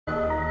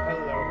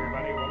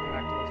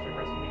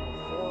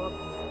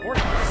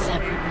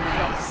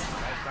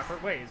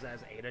Separate ways, as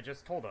Ada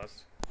just told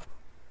us.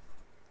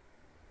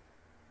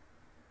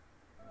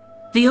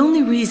 The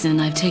only reason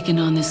I've taken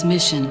on this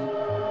mission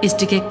is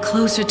to get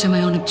closer to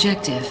my own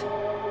objective.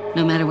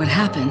 No matter what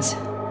happens,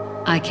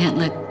 I can't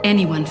let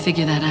anyone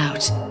figure that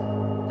out.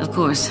 Of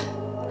course,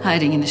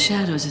 hiding in the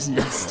shadows isn't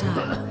my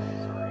style.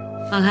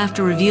 I'll have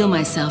to reveal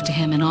myself to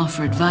him and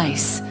offer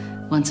advice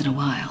once in a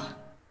while.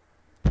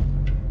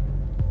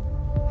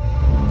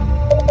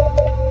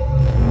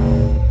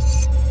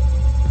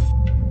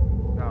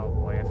 Oh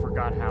boy, I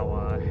forgot how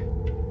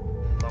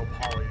low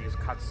poly these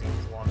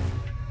cutscenes look.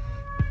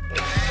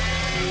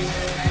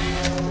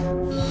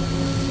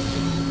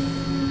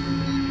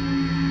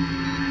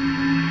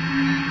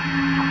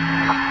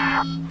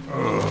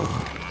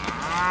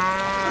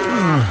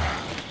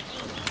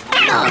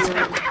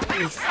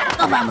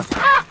 No vamos.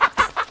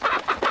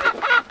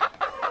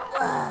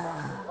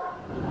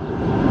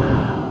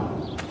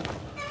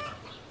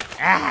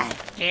 ¡Ah,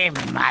 qué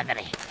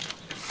madre!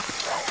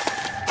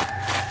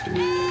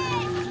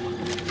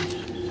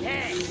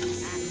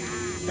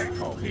 Te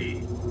cogí.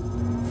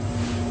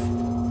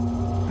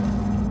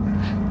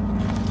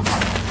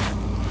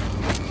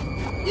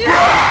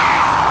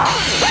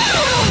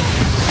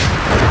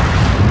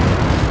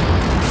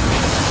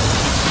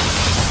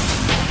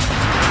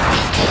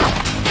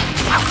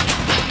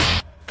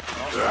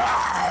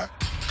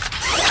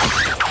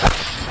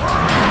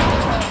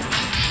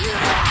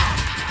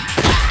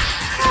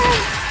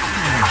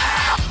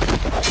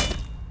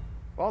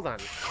 Well done.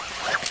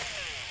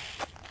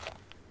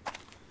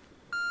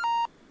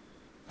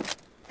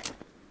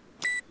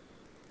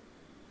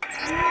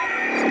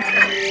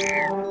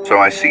 So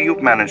I see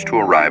you've managed to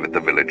arrive at the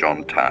village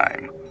on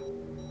time.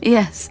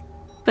 Yes,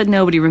 but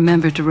nobody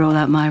remembered to roll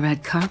out my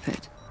red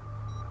carpet.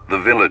 The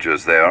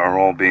villagers there are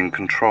all being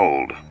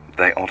controlled.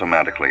 They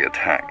automatically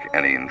attack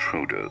any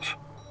intruders.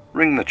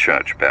 Ring the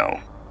church bell.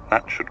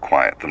 That should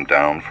quiet them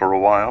down for a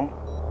while.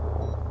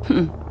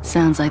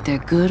 Sounds like they're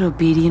good,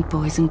 obedient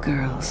boys and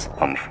girls.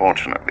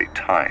 Unfortunately,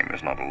 time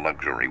is not a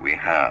luxury we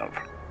have.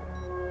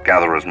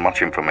 Gather as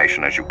much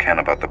information as you can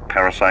about the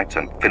parasites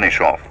and finish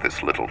off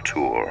this little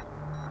tour.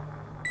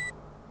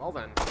 Well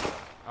then.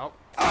 Oh.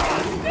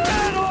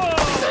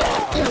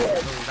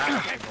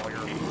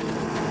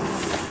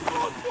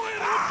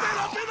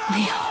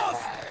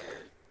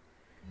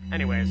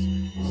 Anyways,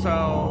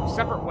 so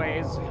Separate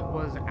Ways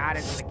was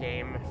added to the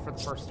game for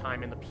the first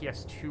time in the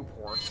PS2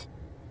 port.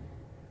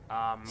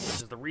 Which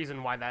is the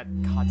reason why that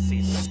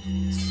cutscene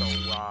is so,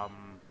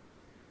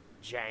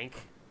 jank.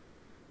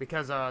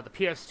 Because, the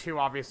PS2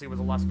 obviously was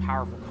a less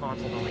powerful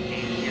console than the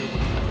GameCube,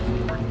 which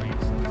was originally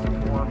exclusive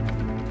for.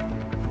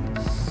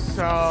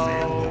 So,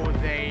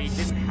 they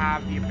didn't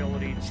have the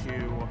ability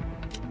to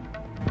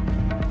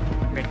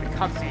make the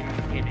cutscene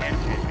in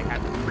engine. They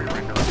had to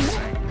pre-render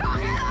everything.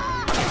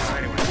 So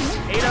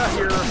anyway, Ada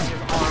here is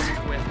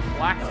armed with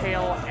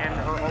Blacktail and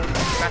her own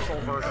special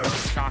version of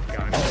the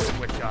shotgun,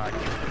 which, you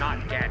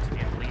cannot get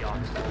in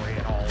Leon's story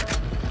at all.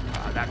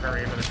 That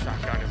variant of the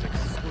shotgun is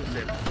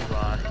exclusive to,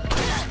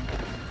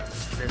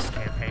 this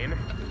campaign.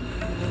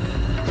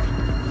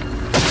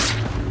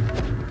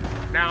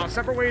 Now,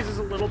 Separate Ways is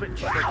a little bit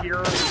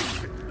trickier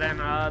than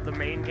the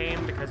main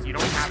game because you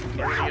don't have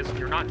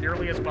you're not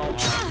nearly as well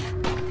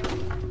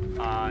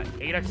armed.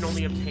 Ada can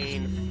only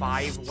obtain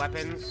 5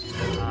 weapons.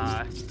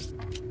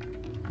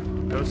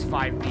 Those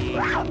 5 being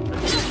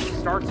the she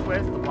starts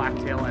with, the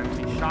Blacktail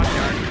MZ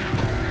shotgun,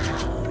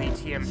 the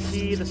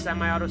TMP, the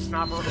semi-auto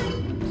snapper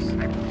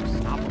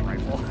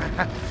rifle,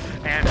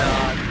 and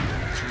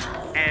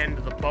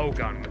the bow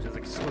gun, which is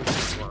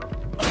exclusive to her.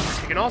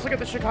 You can also get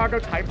the Chicago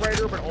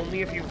typewriter, but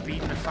only if you've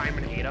beaten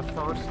Assignment Ada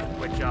first,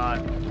 which,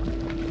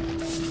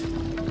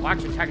 well,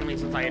 actually, technically,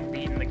 since I had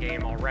beaten the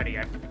game already,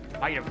 I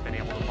might have been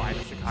able to buy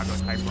the Chicago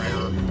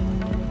typewriter.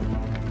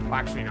 Well,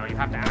 actually, no, you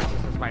have to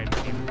access this by a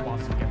Game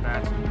Plus to get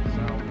that, so...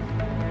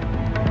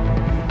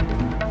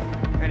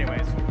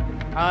 Anyways,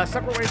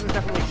 Separate Ways is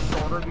definitely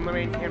shorter than the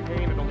main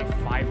campaign. It's only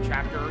 5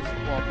 chapters.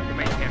 Well, the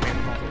main campaign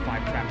is also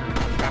 5 chapters.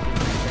 The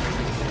chapters are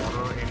significantly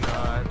shorter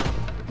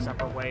in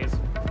Separate Ways.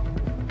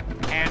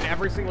 And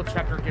every single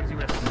chapter gives you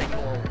a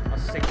single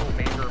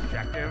major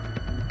objective.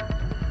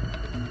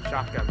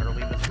 Shotgun, better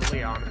leave this for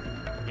Leon.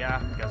 Yeah,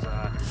 because,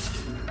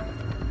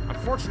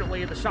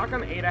 unfortunately, the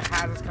shotgun Ada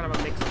has is kind of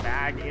a mixed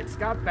bag. It's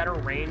got better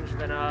range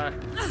than, no,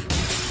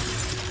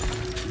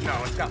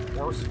 it's got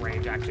worse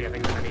range, actually, I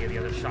think, than any of the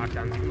other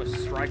shotguns, even the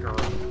Striker.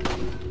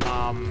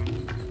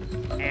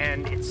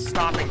 And its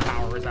stopping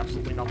power is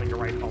absolutely nothing to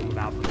write home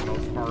about for the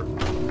most part.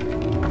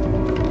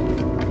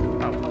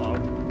 Oh, hello.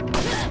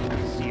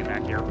 See you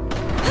back here.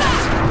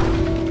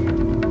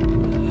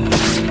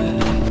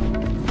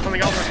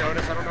 Something else I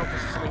noticed, I don't know if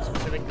this is something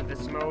specific to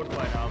this mode,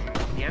 but,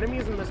 the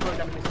enemies in this mode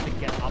definitely seem to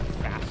get up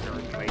faster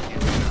than they do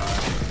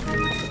in,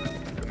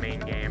 the main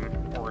game,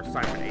 or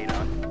Assignment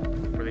Ada,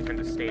 where they tend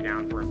to stay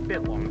down for a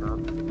bit longer.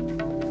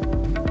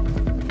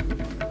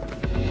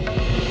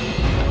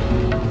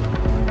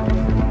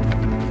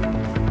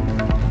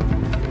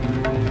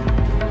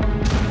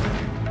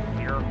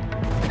 Here.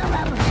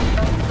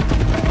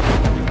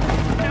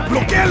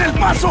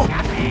 paso!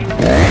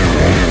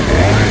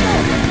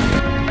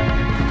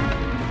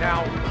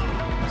 Now,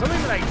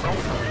 something that I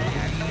don't really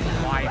get is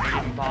why they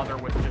didn't bother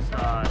with just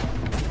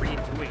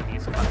redoing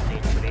these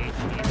cutscenes with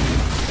HD.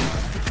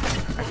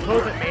 I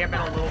suppose it may have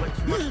been a little bit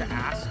too much to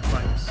ask,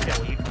 but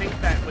still, you'd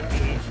think that with the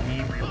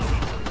HD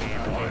re-release of the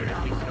game, they would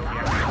at least go the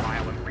extra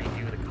mile and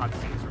redo the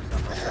cutscenes or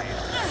something. Right?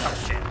 Oh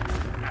shit.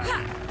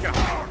 Get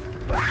off.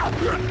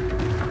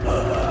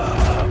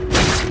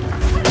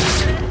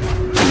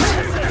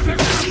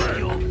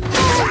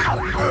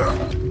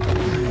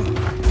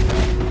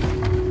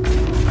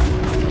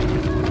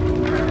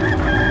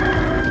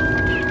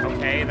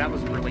 Okay, that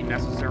was really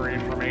necessary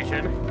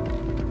information.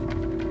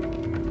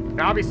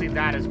 Now, obviously,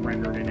 that is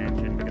rendered in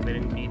engine because they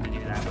didn't need to do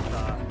that with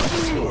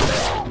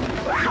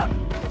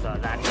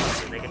that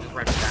engine. They can just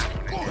render that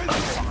one.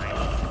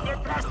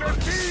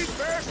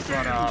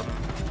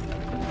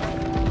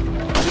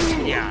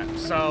 But yeah.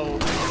 So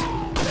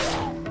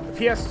the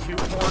PS2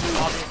 port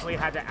obviously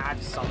had to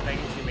add something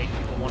to make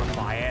people want to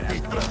buy it as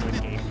opposed to the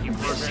GameCube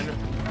version.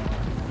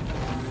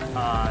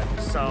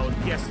 So the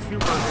PS2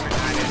 version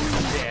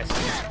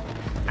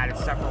added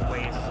several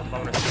ways as a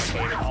bonus to the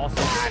game. It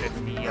also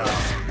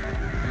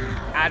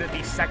added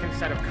the second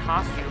set of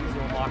costumes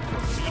you unlock for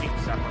beating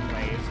separate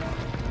ways,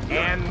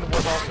 and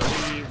was also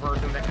the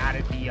version that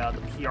added the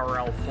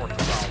PRL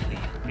 412, the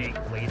big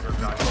laser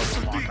gun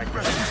unlocked by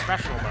pressing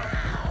professional mode.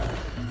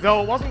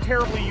 Though it wasn't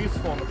terribly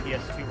useful in the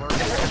PS2 version,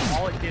 because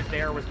all it did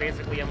there was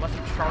basically, unless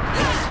you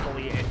charged it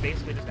fully, it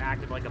basically just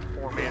acted like a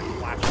poor man's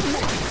flash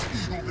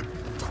grenade.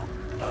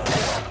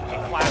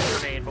 A flash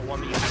grenade, but one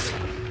that you had to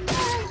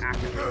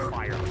actively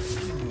fire.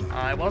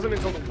 It wasn't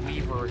until the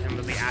Wii version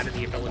that they added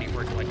the ability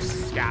for it to, like,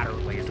 scatter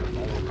lasers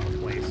all over the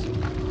place.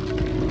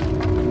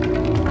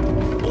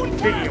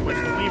 Speaking of which,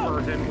 the Wii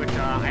version, which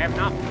I have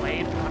not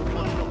played,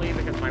 unfortunately,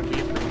 because my Wii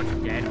is pretty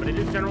much dead, but it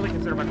is generally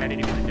considered by many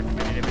to be the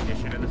definitive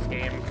edition of this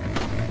game.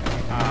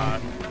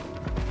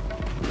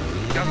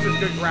 Just as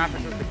good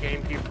graphics as the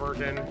GameCube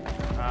version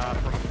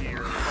from a few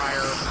years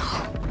prior.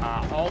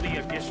 All the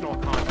additional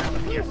content the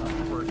PS2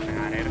 version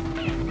added.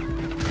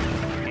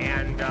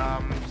 And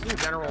just in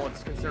general,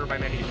 it's considered by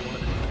many to be one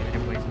of the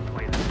definitive ways to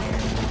play this game.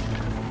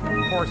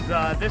 Of course,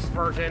 this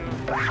version,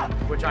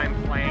 which I'm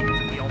playing,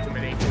 the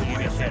Ultimate HD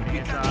Edition,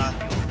 is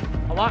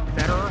a lot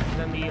better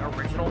than the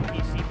original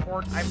PC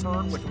port, I've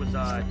heard, which was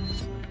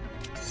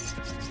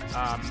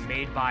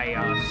made by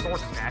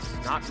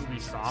SourceNext, not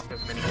Ubisoft,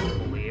 as many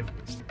people believe.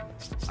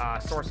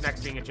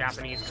 SourceNext being a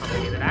Japanese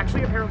company that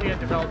actually apparently had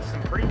developed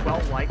some pretty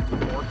well-liked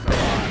ports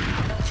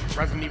of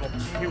Resident Evil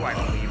 2, I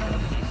believe, for the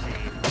PC,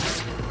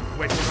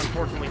 which was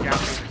unfortunately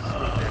Japanese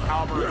exclusive.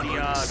 However,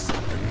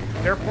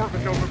 their port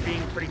was known for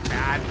being pretty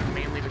bad,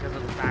 mainly because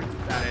of the fact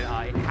that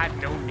it had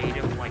no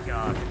native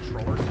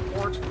controller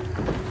support,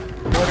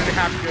 nor did it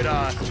have good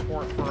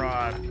support for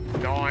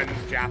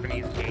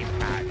non-Japanese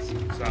gamepads.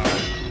 So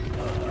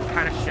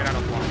kind of shit out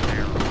of luck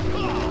there.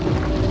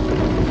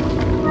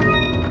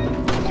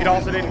 It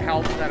also didn't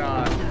help that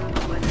how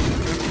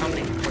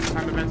many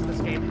QuickTime events this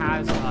game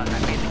has.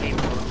 That made the game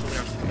virtually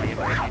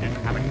unplayable if you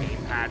didn't have a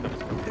gamepad that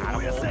was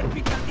compatible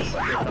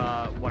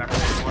with whatever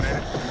they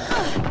wanted.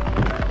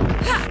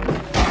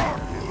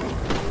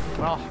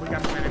 Well, we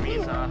got some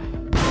enemies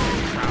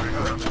crowded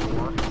around the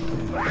door,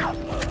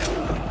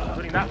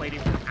 including that lady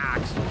with an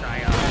axe, which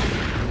I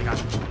really got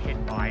hit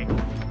by.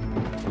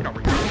 Get over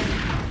here.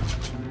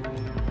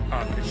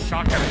 The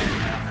shotgun is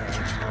awful,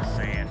 I'm gonna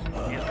say it.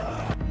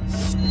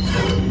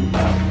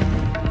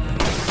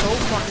 It's so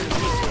fucking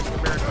weak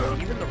compared to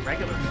even the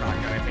regular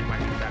shotgun, I think might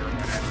be better than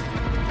it.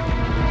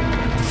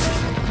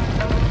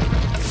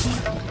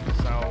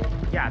 So,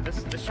 yeah,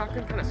 this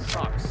shotgun kind of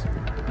sucks.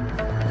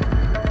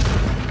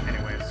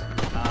 Anyways,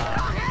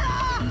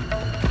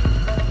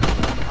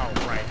 oh,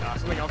 right,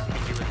 something else we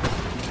can do with this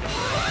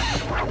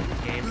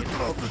game is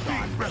focus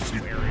on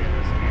rescue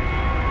areas.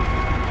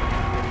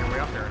 Way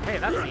up there. Hey,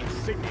 that's the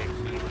insignia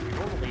key, which we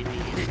normally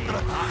need a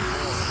lot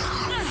more.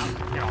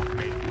 Get off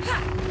me.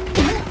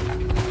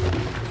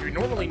 Which we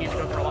normally need to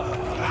go through a lot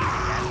more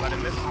again, but in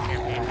this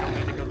campaign, we don't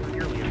need to go through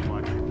nearly as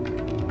much.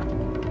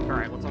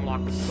 Alright, let's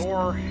unlock this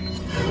door.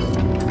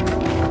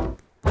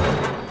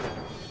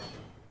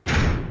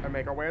 And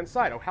make our way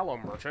inside. Oh, hello,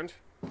 merchant.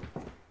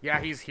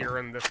 Yeah, he's here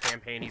in this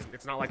campaign.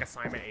 It's not like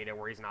Assignment Ada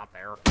where he's not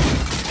there.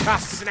 Ah,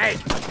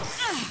 snake!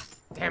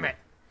 Damn it.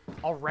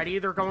 Already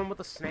they're going with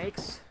the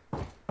snakes?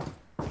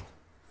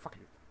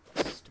 Fucking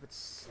stupid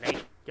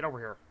snake. Get over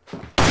here.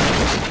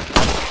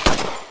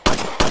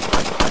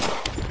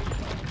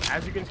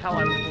 As you can tell,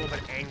 I was a little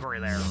bit angry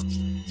there.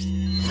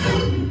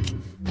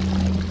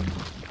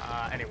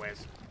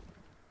 Anyways.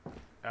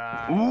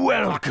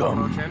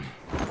 Welcome.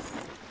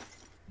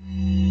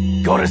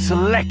 Got a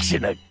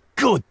selection of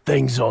good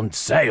things on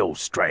sale,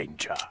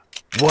 stranger.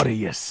 What are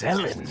you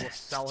selling? We'll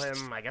sell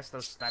him, I guess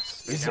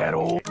that's... Is that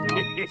all?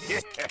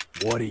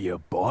 What are you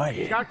buying?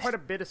 He's got quite a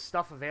bit of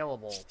stuff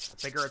available. A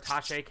bigger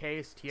attaché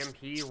case,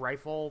 TMP,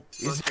 rifle,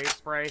 first aid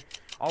spray.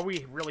 All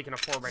we really can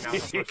afford right now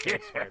is the first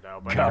aid spray,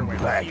 though. But Come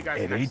anyway, back we'll see you guys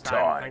next anytime.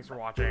 time. Thanks for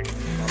watching.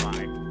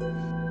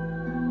 Bye-bye.